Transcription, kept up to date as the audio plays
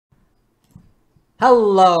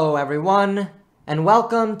Hello, everyone, and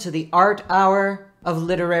welcome to the Art Hour of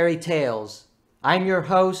Literary Tales. I'm your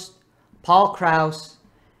host, Paul Krause,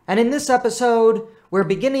 and in this episode, we're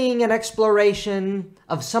beginning an exploration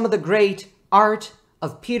of some of the great art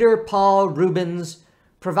of Peter Paul Rubens,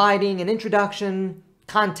 providing an introduction,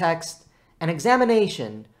 context, and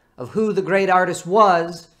examination of who the great artist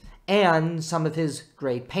was and some of his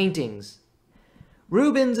great paintings.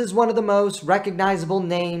 Rubens is one of the most recognizable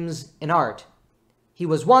names in art. He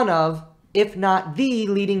was one of, if not the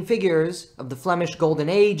leading figures of the Flemish Golden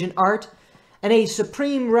Age in art, and a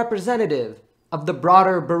supreme representative of the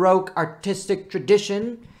broader Baroque artistic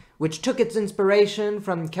tradition, which took its inspiration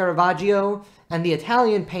from Caravaggio and the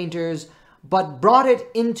Italian painters, but brought it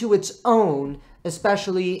into its own,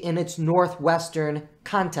 especially in its northwestern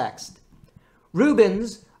context.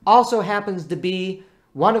 Rubens also happens to be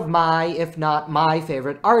one of my, if not my,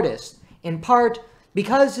 favorite artists, in part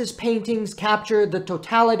because his paintings capture the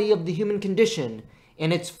totality of the human condition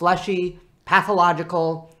in its fleshy,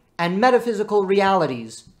 pathological, and metaphysical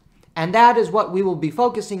realities, and that is what we will be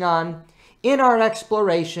focusing on in our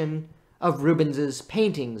exploration of Rubens's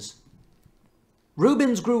paintings.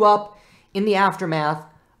 Rubens grew up in the aftermath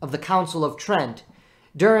of the Council of Trent,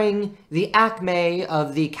 during the acme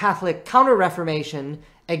of the Catholic Counter-Reformation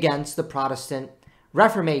against the Protestant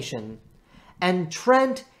Reformation, and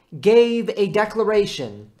Trent gave a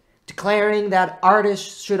declaration declaring that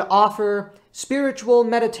artists should offer spiritual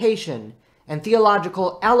meditation and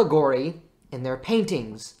theological allegory in their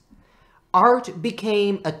paintings. Art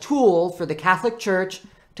became a tool for the Catholic Church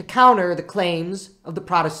to counter the claims of the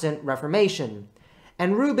Protestant Reformation,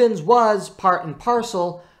 and Rubens was part and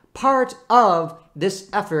parcel part of this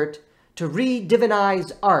effort to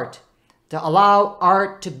re-divinize art, to allow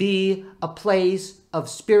art to be a place of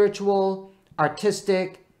spiritual,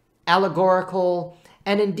 artistic, allegorical,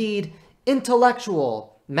 and indeed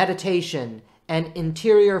intellectual meditation and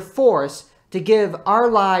interior force to give our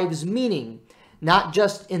lives meaning, not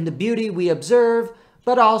just in the beauty we observe,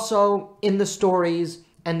 but also in the stories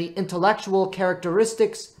and the intellectual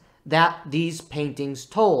characteristics that these paintings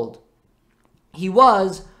told. He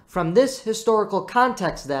was, from this historical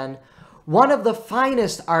context then, one of the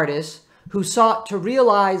finest artists who sought to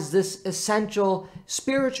realize this essential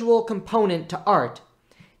spiritual component to art,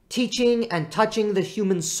 teaching and touching the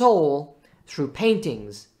human soul through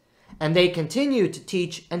paintings, and they continue to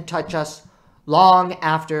teach and touch us long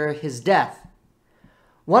after his death.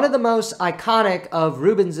 One of the most iconic of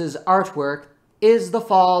Rubens's artwork is the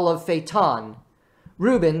Fall of Phaeton.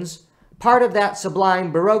 Rubens, part of that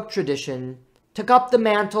sublime Baroque tradition, took up the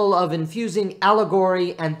mantle of infusing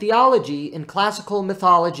allegory and theology in classical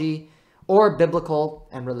mythology or biblical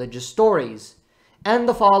and religious stories. And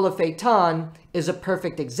the Fall of Phaeton is a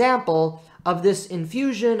perfect example of this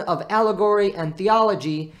infusion of allegory and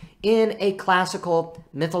theology in a classical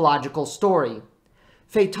mythological story.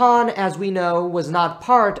 Phaeton, as we know, was not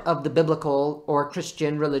part of the biblical or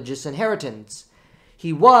Christian religious inheritance.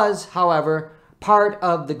 He was, however, part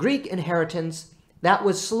of the Greek inheritance that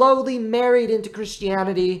was slowly married into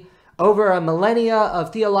Christianity over a millennia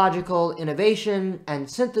of theological innovation and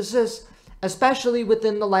synthesis, especially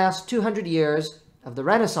within the last 200 years of the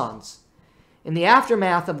Renaissance. In the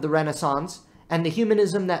aftermath of the Renaissance and the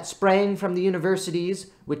humanism that sprang from the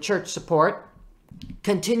universities with church support,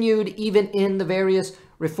 continued even in the various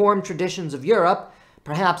Reformed traditions of Europe,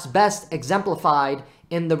 perhaps best exemplified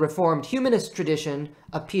in the Reformed humanist tradition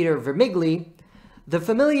of Peter Vermigli, the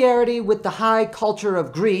familiarity with the high culture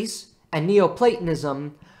of Greece and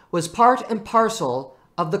Neoplatonism was part and parcel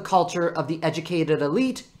of the culture of the educated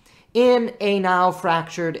elite in a now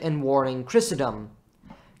fractured and warring Christendom.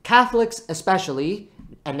 Catholics especially,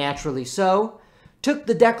 and naturally so, took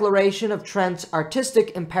the declaration of Trent's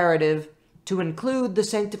artistic imperative to include the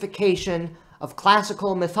sanctification of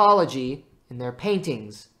classical mythology in their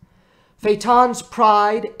paintings. Phaeton's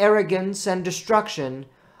pride, arrogance, and destruction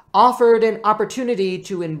offered an opportunity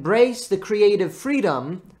to embrace the creative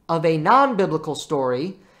freedom of a non-biblical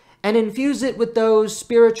story and infuse it with those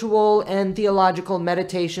spiritual and theological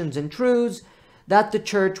meditations and truths that the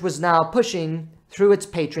church was now pushing through its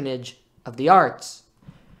patronage of the arts.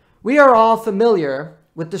 We are all familiar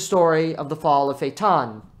with the story of the Fall of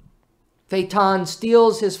Phaeton. Phaeton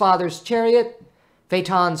steals his father's chariot.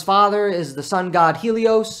 Phaeton's father is the sun god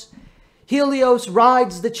Helios. Helios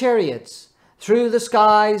rides the chariots through the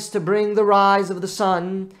skies to bring the rise of the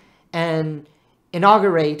sun and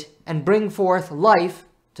inaugurate and bring forth life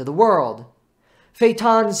to the world.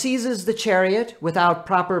 Phaeton seizes the chariot without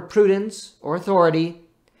proper prudence or authority.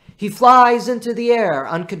 He flies into the air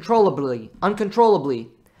uncontrollably,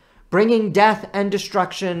 bringing death and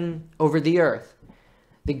destruction over the earth.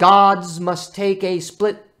 The gods must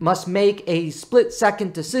make a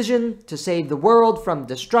split-second decision to save the world from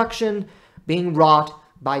destruction being wrought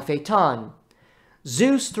by Phaeton.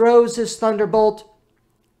 Zeus throws his thunderbolt,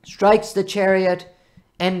 strikes the chariot,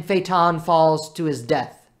 and Phaeton falls to his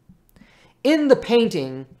death. In the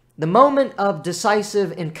painting, the moment of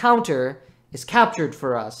decisive encounter is captured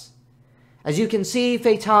for us. As you can see,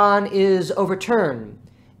 Phaeton is overturned,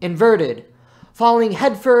 inverted, falling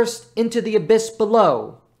headfirst into the abyss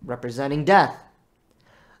below, representing death.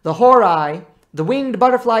 The Horai, the winged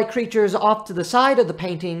butterfly creatures off to the side of the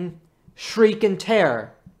painting, shriek in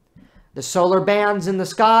terror. The solar bands in the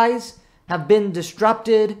skies have been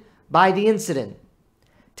disrupted by the incident.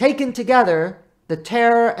 Taken together, the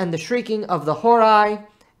terror and the shrieking of the Horai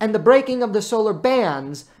and the breaking of the solar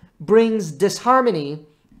bands brings disharmony,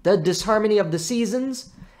 the disharmony of the seasons,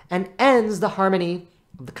 and ends the harmony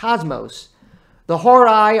of the cosmos. The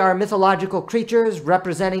Horai are mythological creatures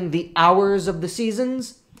representing the hours of the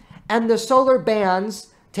seasons, and the solar bands,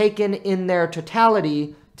 taken in their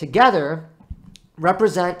totality together,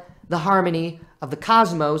 represent the harmony of the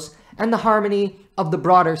cosmos and the harmony of the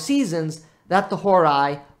broader seasons that the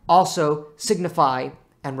Horai also signify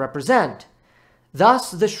and represent.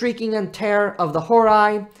 Thus, the shrieking and terror of the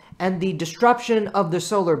Horai and the disruption of the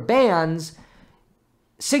solar bands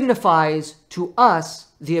signifies to us,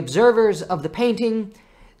 the observers of the painting,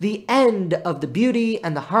 the end of the beauty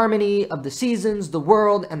and the harmony of the seasons, the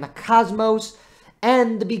world, and the cosmos,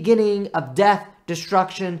 and the beginning of death,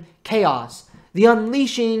 destruction, chaos, the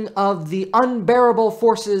unleashing of the unbearable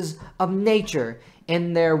forces of nature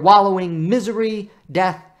in their wallowing misery,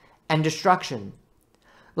 death, and destruction.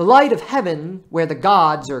 The light of heaven, where the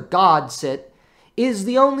gods or gods sit, is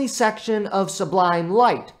the only section of sublime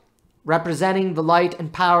light, representing the light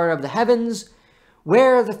and power of the heavens,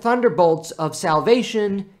 where the thunderbolts of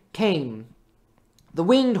salvation came. The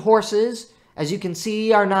winged horses, as you can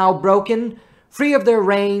see, are now broken, free of their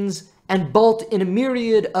reins, and bolt in a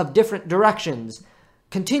myriad of different directions,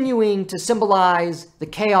 continuing to symbolize the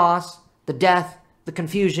chaos, the death, the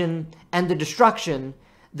confusion, and the destruction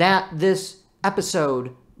that this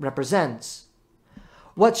episode represents.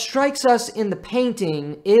 What strikes us in the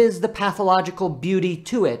painting is the pathological beauty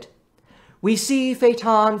to it. We see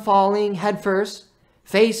Phaeton falling headfirst,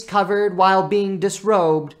 face covered while being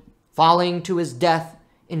disrobed, falling to his death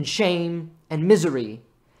in shame and misery.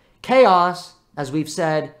 Chaos, as we've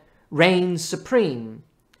said, reigns supreme.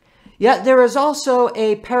 Yet there is also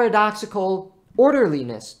a paradoxical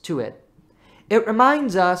orderliness to it. It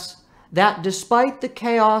reminds us that despite the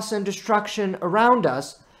chaos and destruction around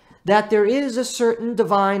us, that there is a certain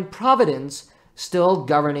divine providence still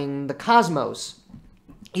governing the cosmos.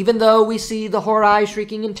 Even though we see the Horai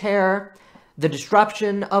shrieking in terror, the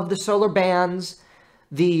disruption of the solar bands,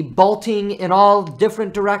 the bolting in all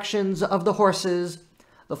different directions of the horses,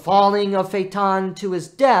 the falling of Phaeton to his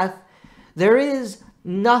death, there is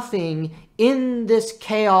nothing in this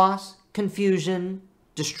chaos, confusion,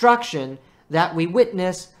 destruction that we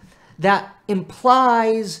witness that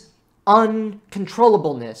implies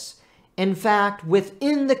uncontrollableness. In fact,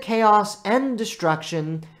 within the chaos and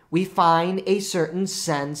destruction, we find a certain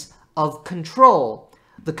sense of control,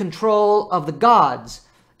 the control of the gods.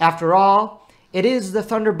 After all, it is the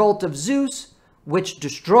thunderbolt of Zeus which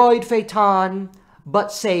destroyed Phaeton,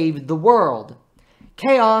 but saved the world.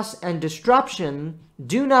 Chaos and disruption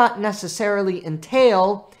do not necessarily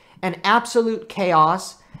entail an absolute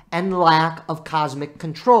chaos and lack of cosmic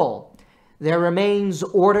control. There remains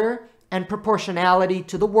order and proportionality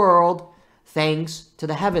to the world, thanks to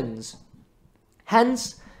the heavens.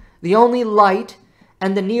 Hence, the only light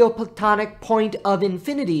and the Neoplatonic point of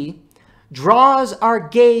infinity draws our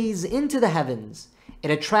gaze into the heavens.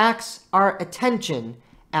 It attracts our attention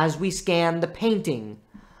as we scan the painting.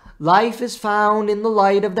 Life is found in the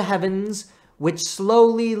light of the heavens, which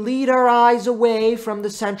slowly lead our eyes away from the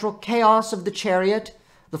central chaos of the chariot,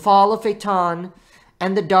 the fall of Phaeton,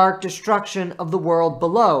 and the dark destruction of the world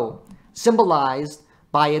below, symbolized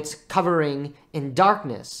by its covering in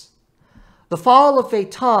darkness. The fall of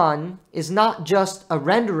Phaeton is not just a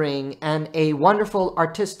rendering and a wonderful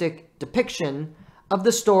artistic depiction of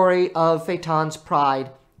the story of Phaeton's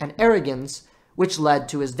pride and arrogance, which led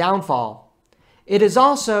to his downfall. It is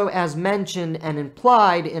also, as mentioned and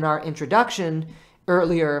implied in our introduction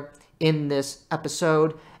earlier in this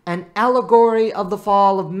episode, an allegory of the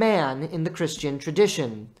fall of man in the Christian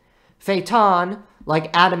tradition. Phaeton, like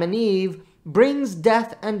Adam and Eve, brings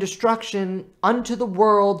death and destruction unto the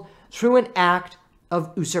world through an act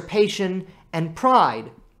of usurpation and pride.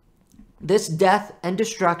 This death and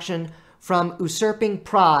destruction from usurping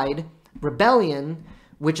pride, rebellion,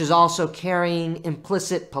 which is also carrying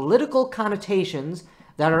implicit political connotations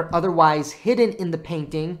that are otherwise hidden in the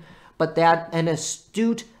painting, but that an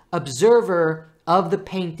astute observer of the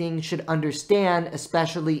painting should understand,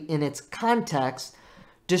 especially in its context,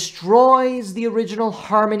 destroys the original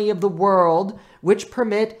harmony of the world, which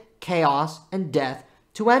permit chaos and death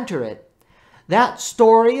to enter it. That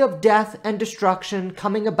story of death and destruction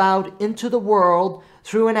coming about into the world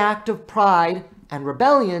through an act of pride and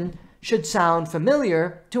rebellion should sound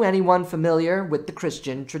familiar to anyone familiar with the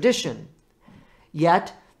Christian tradition.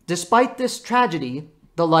 Yet, despite this tragedy,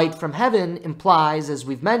 the light from heaven implies, as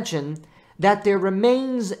we've mentioned, that there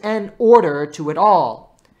remains an order to it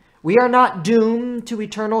all. We are not doomed to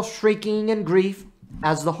eternal shrieking and grief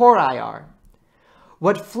as the Horai are.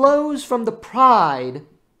 What flows from the pride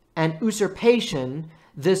and usurpation,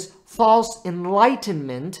 this false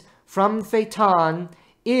enlightenment from Phaeton,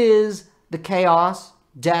 is the chaos,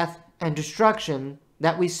 death, and destruction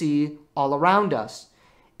that we see all around us.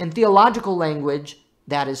 In theological language,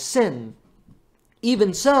 that is sin.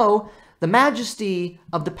 Even so, the majesty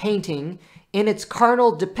of the painting, in its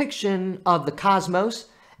carnal depiction of the cosmos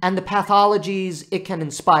and the pathologies it can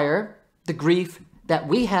inspire, the grief that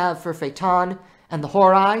we have for Phaeton and the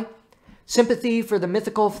Horai, sympathy for the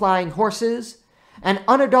mythical flying horses, an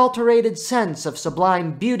unadulterated sense of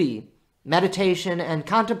sublime beauty, meditation and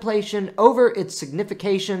contemplation over its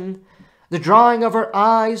signification, the drawing of our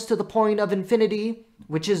eyes to the point of infinity,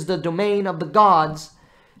 which is the domain of the gods,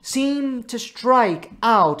 seem to strike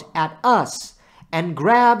out at us and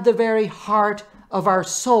grab the very heart of our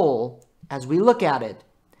soul as we look at it.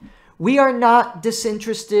 We are not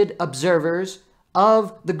disinterested observers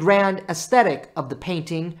of the grand aesthetic of the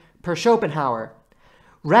painting per Schopenhauer.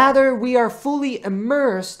 Rather, we are fully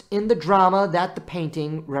immersed in the drama that the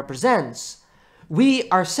painting represents. We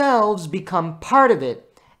ourselves become part of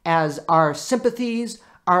it as our sympathies,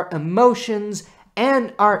 our emotions,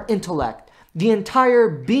 and our intellect, the entire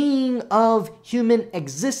being of human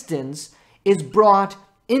existence, is brought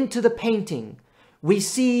into the painting. We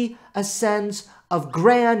see a sense of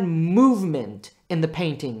grand movement in the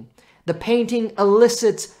painting. The painting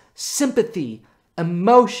elicits sympathy,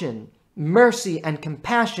 emotion, mercy, and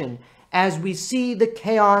compassion as we see the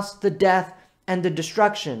chaos, the death, and the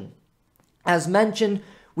destruction. As mentioned,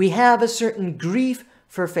 we have a certain grief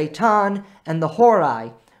for Phaeton and the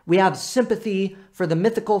Horai. We have sympathy for the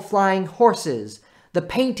mythical flying horses. The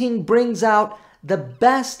painting brings out the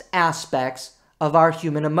best aspects of our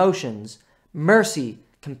human emotions: mercy,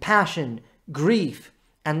 compassion, grief,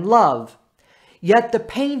 and love. Yet the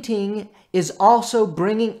painting is also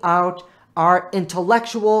bringing out our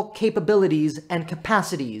intellectual capabilities and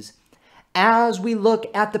capacities. As we look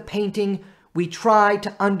at the painting, we try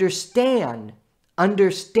to understand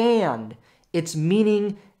its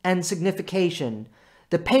meaning and signification.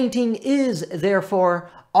 The painting is, therefore,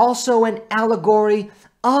 also an allegory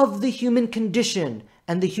of the human condition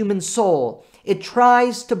and the human soul. It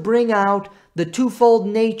tries to bring out the twofold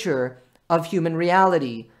nature of human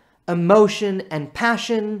reality: emotion and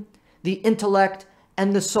passion, the intellect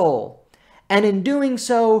and the soul. And in doing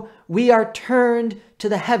so, we are turned to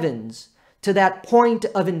the heavens, to that point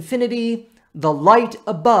of infinity, the light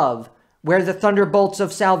above, where the thunderbolts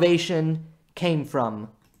of salvation came from.